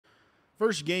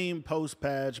First game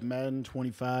post-patch, Madden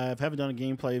 25. Haven't done a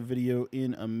gameplay video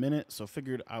in a minute, so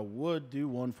figured I would do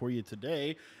one for you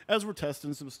today as we're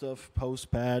testing some stuff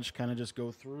post-patch, kind of just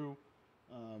go through,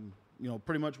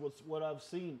 pretty much what I've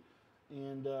seen.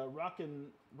 And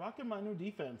rocking my new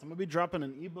defense. I'm going to be dropping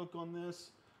an ebook on this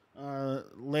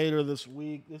later this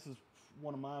week. This is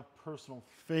one of my personal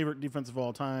favorite defense of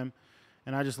all time,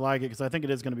 and I just like it because I think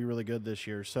it is going to be really good this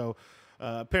year. So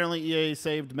apparently EA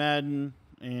saved Madden,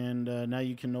 and now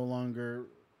you can no longer,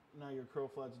 now your curl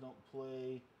flats don't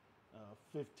play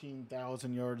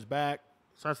 15,000 yards back.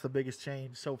 So that's the biggest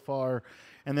change so far.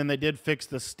 And then they did fix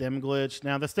the stem glitch.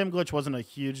 Now, the stem glitch wasn't a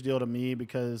huge deal to me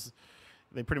because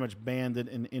they pretty much banned it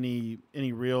in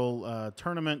any real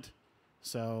tournament.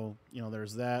 So,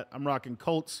 there's that. I'm rocking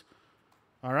Colts.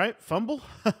 All right, fumble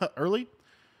early.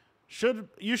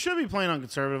 You should be playing on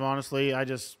conservative, honestly. I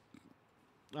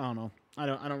don't know. I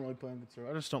don't really play on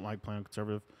conservative. I just don't like playing on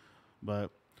conservative.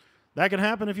 But that can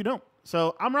happen if you don't.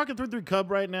 So I'm rocking 3-3 Cub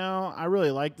right now. I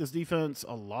really like this defense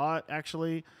a lot,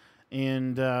 actually.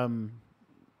 And I am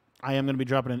going to be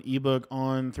dropping an ebook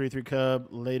on 3-3 Cub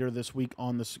later this week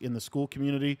in the school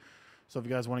community. So if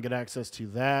you guys want to get access to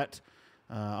that,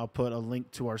 I'll put a link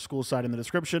to our school site in the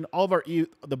description. All of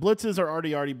the blitzes are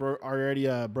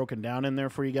already broken down in there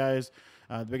for you guys.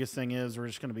 The biggest thing is we're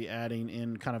just going to be adding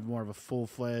in kind of more of a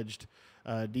full-fledged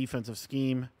defensive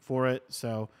scheme for it.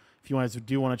 So if you guys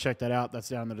do want to check that out, that's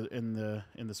down in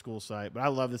the school site. But I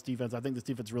love this defense. I think this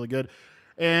defense is really good.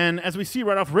 And as we see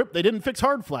right off rip, they didn't fix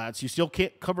hard flats. You still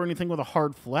can't cover anything with a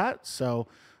hard flat. So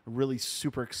really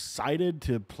super excited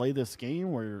to play this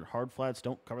game where hard flats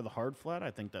don't cover the hard flat.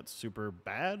 I think that's super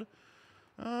bad.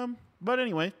 But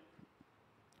anyway,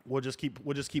 we'll just keep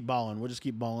balling. We'll just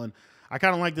keep balling. I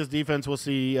kind of like this defense. We'll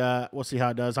see how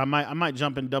it does. I might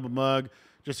jump in double mug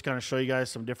just to kind of show you guys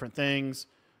some different things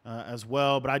as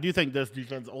well. But I do think this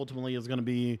defense ultimately is going to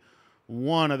be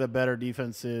one of the better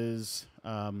defenses.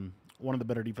 One of the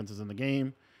better defenses in the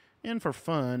game. And for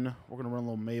fun, we're going to run a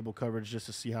little Mabel coverage just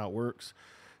to see how it works.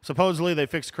 Supposedly, they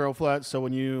fixed curl flats, so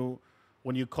when you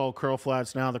call curl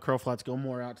flats now, the curl flats go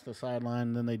more out to the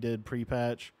sideline than they did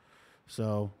pre-patch.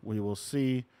 So we will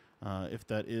see if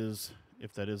that is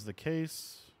the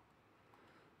case.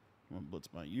 I'm going to blitz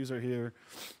my user here.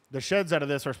 The sheds out of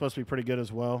this are supposed to be pretty good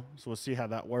as well, so we'll see how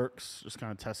that works. Just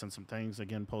kind of testing some things,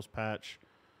 again, post-patch.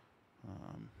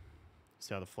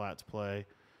 See how the flats play.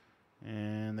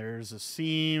 And there's a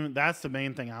seam. That's the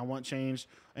main thing I want changed.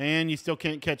 And you still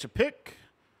can't catch a pick.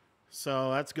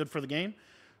 So that's good for the game.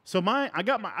 So I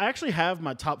actually have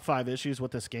my top 5 issues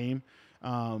with this game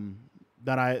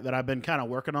that I've been kind of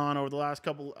working on over the last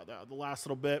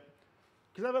little bit.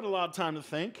 Because I've had a lot of time to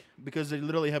think because they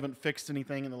literally haven't fixed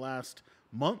anything in the last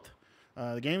month.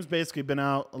 The game's basically been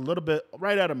out a little bit,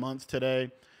 right at a month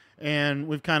today. And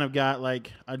we've kind of got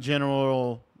like a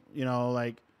general,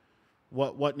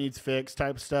 what needs fixed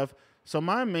type of stuff. So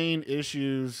my main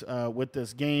issues with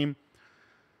this game,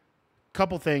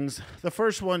 couple things. The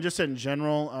first one, just in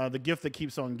general, the gift that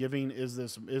keeps on giving is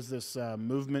this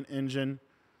movement engine.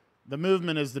 The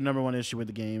movement is the number one issue with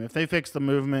the game. If they fix the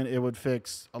movement, it would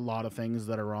fix a lot of things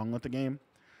that are wrong with the game.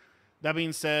 That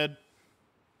being said,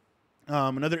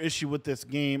 another issue with this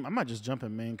game, I might just jump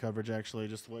in main coverage actually,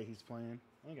 just the way he's playing.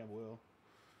 I think I will.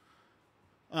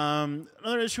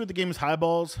 Another issue with the game is high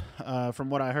balls. From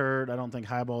what I heard, I don't think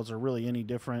high balls are really any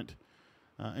different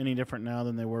now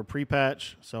than they were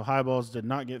pre-patch. So high balls did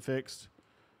not get fixed.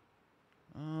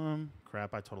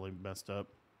 Crap, I totally messed up.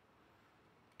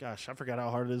 Gosh, I forgot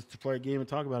how hard it is to play a game and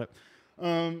talk about it.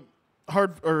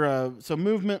 So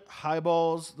movement, high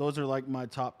balls, those are like my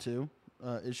top 2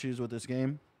 issues with this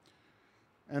game.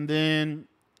 And then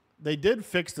they did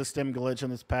fix the stem glitch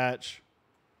in this patch.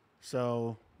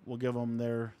 So we'll give them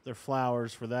their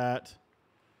flowers for that.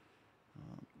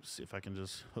 Let's see if I can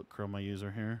just hook curl my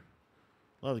user here.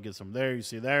 Love to get some. There you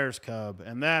see, there's Cub.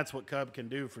 And that's what Cub can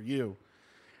do for you.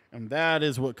 And that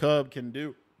is what Cub can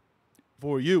do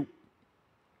for you.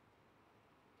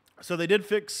 So they did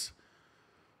fix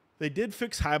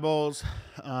high balls.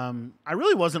 I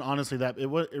really wasn't honestly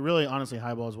honestly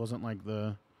high balls wasn't like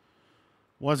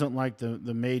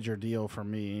the major deal for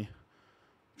me.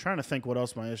 I'm trying to think what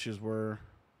else my issues were.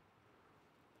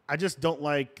 I just don't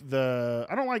like the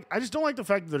fact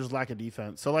that there's lack of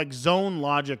defense. So like zone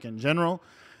logic in general,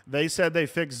 they said they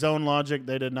fixed zone logic.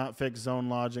 They did not fix zone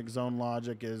logic. Zone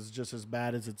logic is just as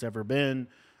bad as it's ever been.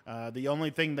 The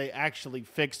only thing they actually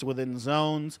fixed within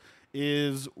zones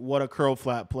is what a curl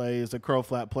flat plays. The curl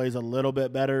flat plays a little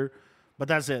bit better, but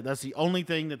that's it. That's the only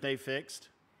thing that they fixed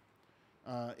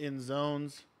in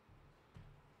zones.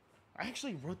 I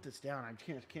actually wrote this down. I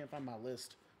can't find my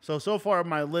list. So far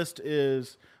my list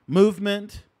is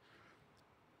movement,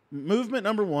 movement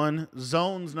number one,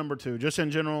 zones number two. Just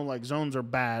in general, like zones are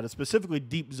bad, specifically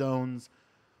deep zones.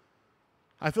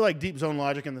 I feel like deep zone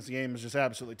logic in this game is just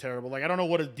absolutely terrible. Like I don't know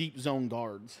what is deep zone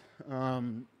guards.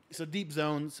 So deep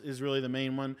zones is really the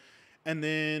main one, and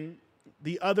then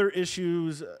the other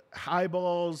issues, high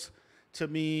balls. To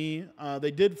me,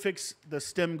 they did fix the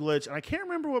stem glitch, and I can't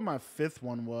remember what my fifth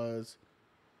one was.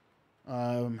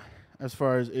 As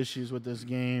far as issues with this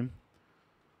game,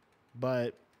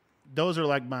 but those are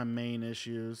like my main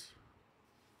issues.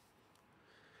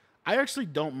 I actually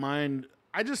don't mind.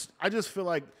 I just feel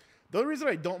like the only reason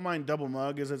I don't mind double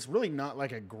mug is it's really not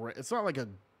like a great. It's not like a.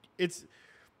 It's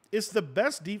the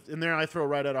best deep in there. I throw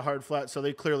right at a hard flat, so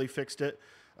they clearly fixed it.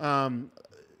 Like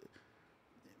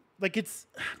I'm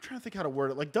trying to think how to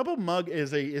word it. Like double mug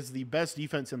is the best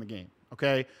defense in the game.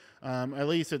 Okay, at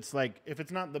least it's like if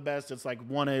it's not the best, it's like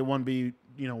 1A, 1B.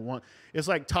 One. It's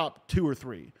like top 2 or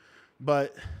 3.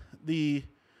 But the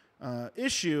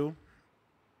issue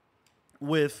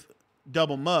with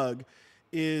double mug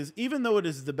is even though it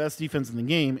is the best defense in the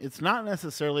game, it's not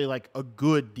necessarily like a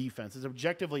good defense. It's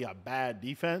objectively a bad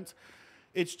defense.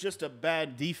 It's just a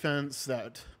bad defense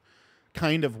that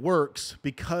kind of works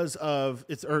because of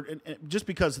just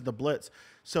because of the blitz.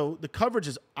 So the coverage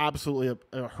is absolutely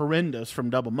horrendous from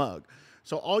double mug.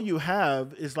 So all you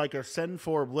have is like a send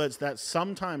for blitz that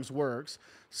sometimes works,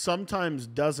 sometimes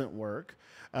doesn't work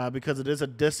because it is a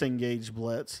disengaged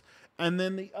blitz. And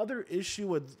then the other issue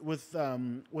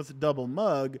with double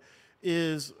mug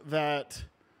is that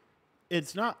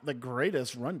it's not the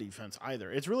greatest run defense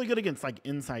either. It's really good against like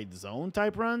inside zone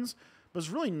type runs, but it's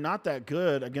really not that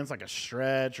good against like a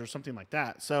stretch or something like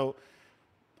that. So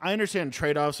I understand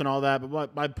trade-offs and all that,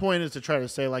 but my point is to try to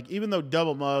say, like, even though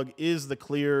double mug is the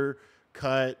clear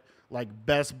cut, like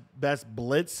best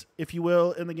blitz, if you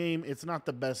will, in the game, it's not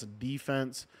the best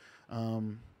defense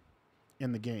in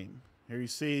the game. Here you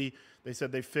see they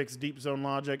said they fixed deep zone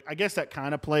logic. I guess that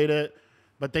kind of played it,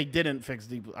 but they didn't fix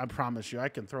deep. I promise you, I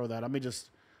can throw that. I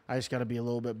just got to be a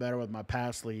little bit better with my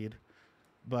pass lead.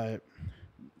 But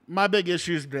my big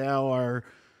issues now are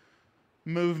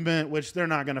movement, which they're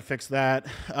not going to fix that.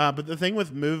 But the thing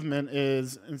with movement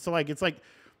is, and so like it's like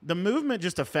the movement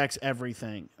just affects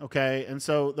everything, okay? And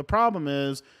so the problem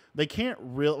is they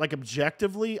can't like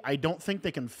objectively, I don't think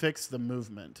they can fix the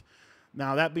movement.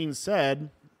 Now that being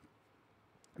said,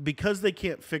 because they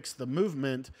can't fix the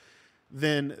movement,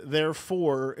 then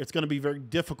therefore it's going to be very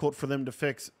difficult for them to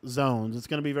fix zones. It's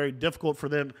going to be very difficult for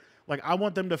them. Like I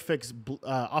want them to fix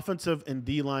offensive and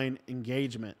D-line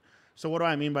engagement. So what do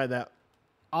I mean by that?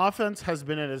 Offense has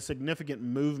been at a significant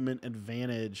movement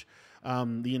advantage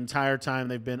the entire time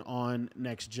they've been on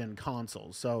next-gen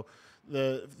consoles. So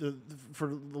for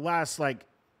the last like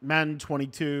Madden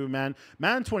 22,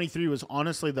 Madden 23 was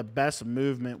honestly the best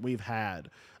movement we've had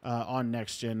on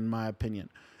next gen, in my opinion.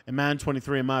 And Madden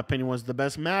 23, in my opinion, was the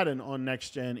best Madden on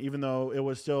next gen, even though it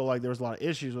was still like there was a lot of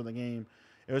issues with the game.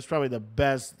 It was probably the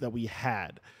best that we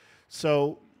had.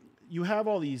 So you have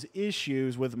all these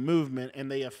issues with movement,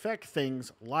 and they affect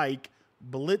things like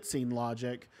blitzing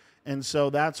logic. And so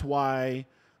that's why,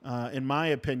 in my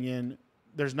opinion,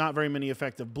 there's not very many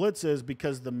effective blitzes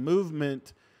because the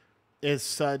movement is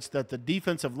such that the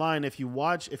defensive line, if you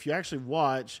actually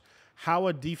watch how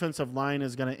a defensive line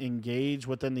is going to engage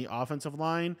within the offensive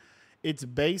line, it's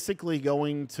basically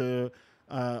going to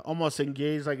almost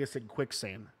engage like it's in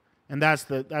quicksand. And that's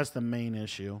the main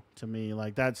issue to me.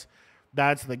 Like that's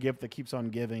the gift that keeps on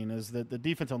giving, is that the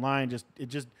defensive line they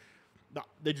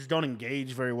just don't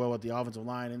engage very well with the offensive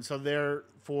line. And so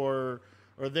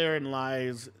therein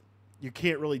lies, you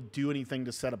can't really do anything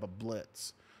to set up a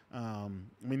blitz. I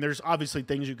mean, there's obviously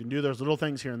things you can do. There's little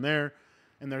things here and there,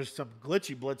 and there's some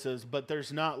glitchy blitzes, but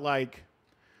it's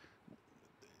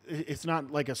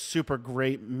not like a super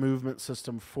great movement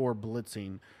system for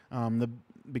blitzing,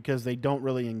 because they don't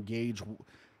really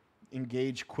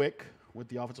engage quick with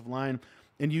the offensive line.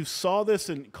 And you saw this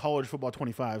in College Football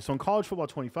 25. So in College Football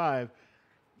 25,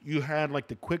 you had like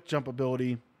the quick jump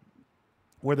ability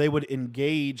where they would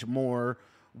engage more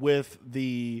with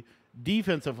the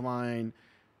defensive line.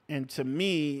 And to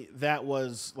me, that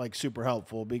was like super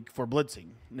helpful for blitzing.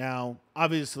 Now,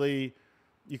 obviously,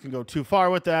 you can go too far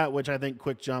with that, which I think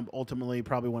quick jump ultimately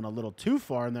probably went a little too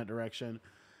far in that direction,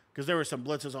 because there were some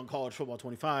blitzes on College Football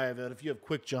 25 that if you have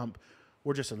quick jump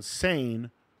were just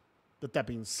insane. But that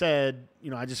being said,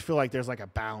 I just feel like there's like a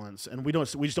balance, and we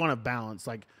just don't have balance.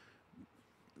 Like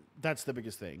that's the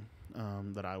biggest thing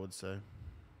that I would say.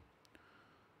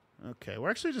 Okay, we're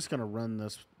actually just going to run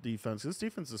this defense. This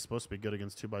defense is supposed to be good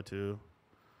against 2x2.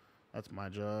 That's my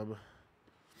job.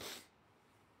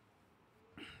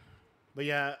 But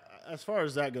yeah, as far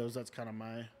as that goes, that's kind of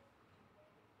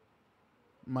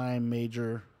my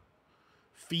major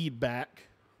feedback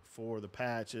for the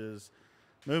patch is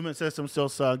movement system still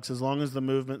sucks. As long as the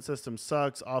movement system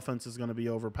sucks, offense is going to be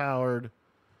overpowered.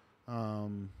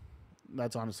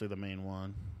 That's honestly the main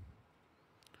one.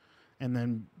 And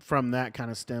then from that kind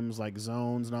of stems like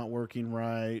zones not working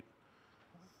right.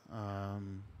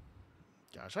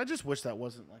 Gosh, I just wish that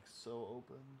wasn't like so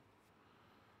open.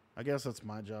 I guess that's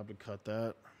my job to cut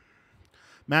that.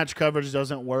 Match coverage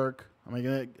doesn't work. I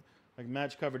mean, like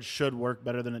match coverage should work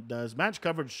better than it does. Match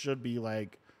coverage should be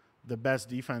like the best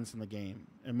defense in the game,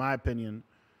 in my opinion.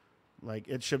 Like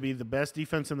it should be the best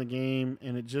defense in the game,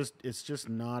 and it's just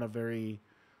not a very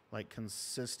like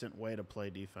consistent way to play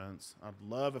defense. I'd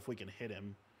love if we can hit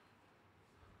him.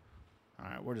 All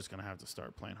right, we're just gonna have to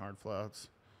start playing hard flats.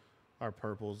 Our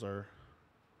purples are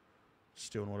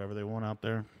just doing whatever they want out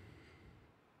there.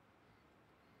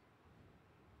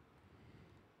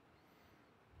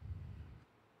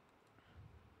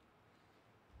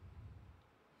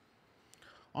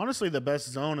 Honestly, the best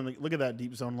zone, and look at that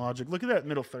deep zone logic. Look at that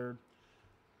middle third.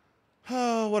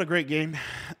 Oh, what a great game.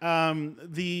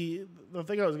 The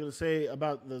thing I was going to say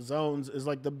about the zones is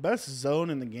like the best zone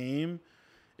in the game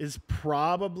is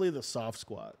probably the soft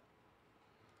squat.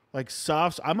 Like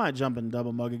I might jump in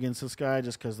double mug against this guy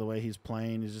just because the way he's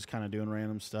playing, he's just kind of doing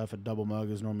random stuff. And double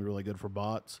mug is normally really good for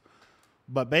bots.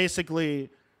 But basically,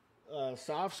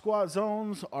 soft squat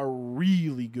zones are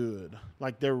really good.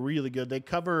 Like they're really good. They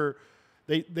cover...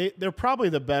 They're probably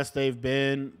the best they've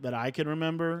been that I can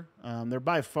remember. They're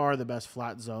by far the best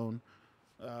flat zone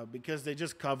because they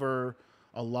just cover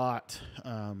a lot.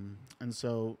 And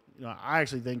so, I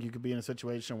actually think you could be in a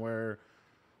situation where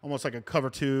almost like a cover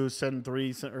 2, send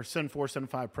 3, or send 4, send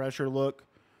 5 pressure look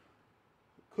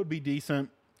could be decent.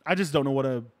 I just don't know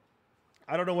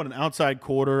I don't know what an outside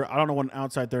quarter. I don't know what an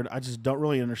outside third. I just don't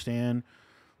really understand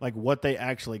like what they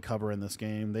actually cover in this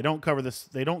game. They don't cover this.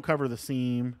 They don't cover the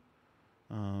seam.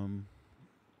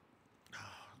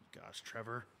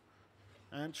 Trevor.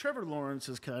 And Trevor Lawrence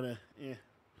is kind of,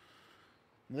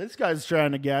 This guy's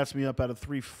trying to gas me up at a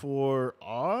 3-4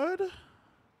 odd,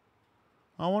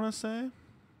 I want to say.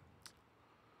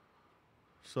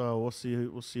 So we'll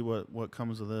see what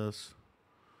comes of this.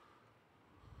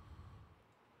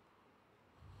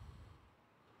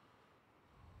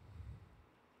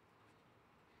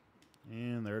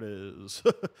 And there it is.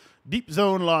 Deep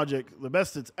zone logic, the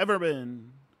best it's ever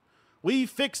been. We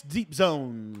fixed deep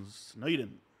zones. No, you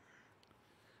didn't.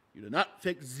 You did not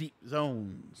fix deep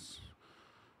zones.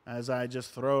 As I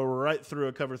just throw right through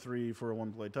a cover 3 for a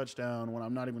one-play touchdown when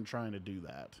I'm not even trying to do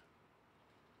that.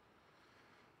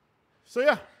 So,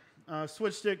 yeah.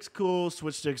 Switch sticks, cool.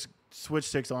 Switch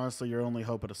sticks, honestly, your only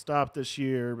hope at a stop this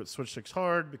year. But switch sticks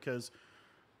hard because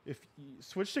if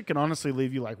switch stick can honestly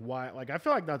leave you like why. Like I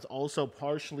feel like that's also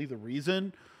partially the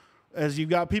reason, as you've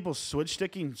got people switch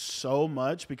sticking so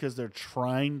much because they're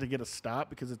trying to get a stop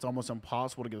because it's almost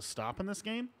impossible to get a stop in this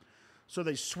game. So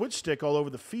they switch stick all over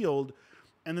the field,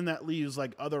 and then that leaves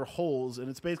like other holes, and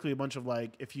it's basically a bunch of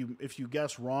like if you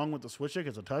guess wrong with the switch stick,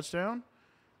 it's a touchdown.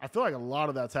 I feel like a lot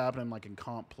of that's happening like in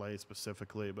comp play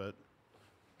specifically, but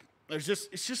it's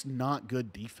just not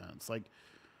good defense. Like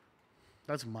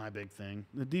that's my big thing.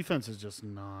 The defense is just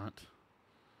not.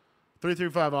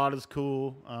 3-5 odd is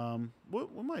cool.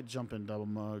 We might jump in double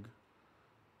mug.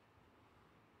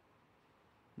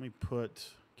 Let me put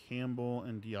Campbell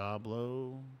and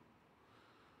Diablo.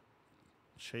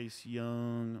 Chase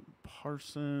Young,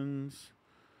 Parsons.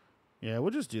 Yeah,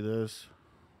 we'll just do this.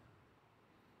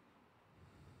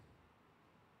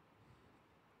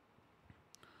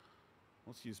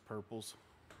 Let's use purples.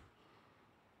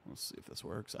 Let's see if this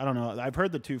works. I don't know. I've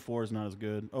heard the 2-4 is not as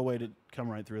good. Oh, wait, it come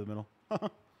right through the middle.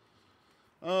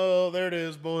 Oh, there it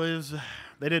is, boys.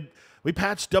 We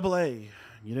patched AA.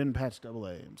 You didn't patch AA.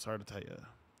 I'm sorry to tell you.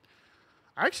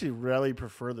 I actually really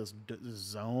prefer this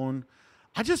zone.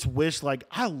 I just wish, like,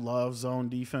 I love zone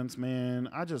defense, man.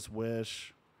 I just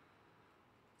wish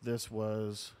this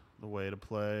was the way to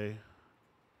play.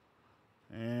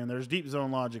 And there's deep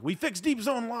zone logic. We fixed deep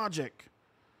zone logic.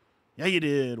 Yeah, you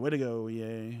did. Way to go,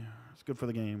 EA. It's good for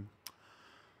the game.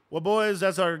 Well, boys,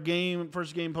 that's our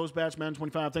first game post-batch, Madden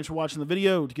 25. Thanks for watching the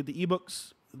video. To get the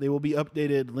ebooks, they will be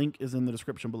updated. Link is in the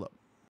description below.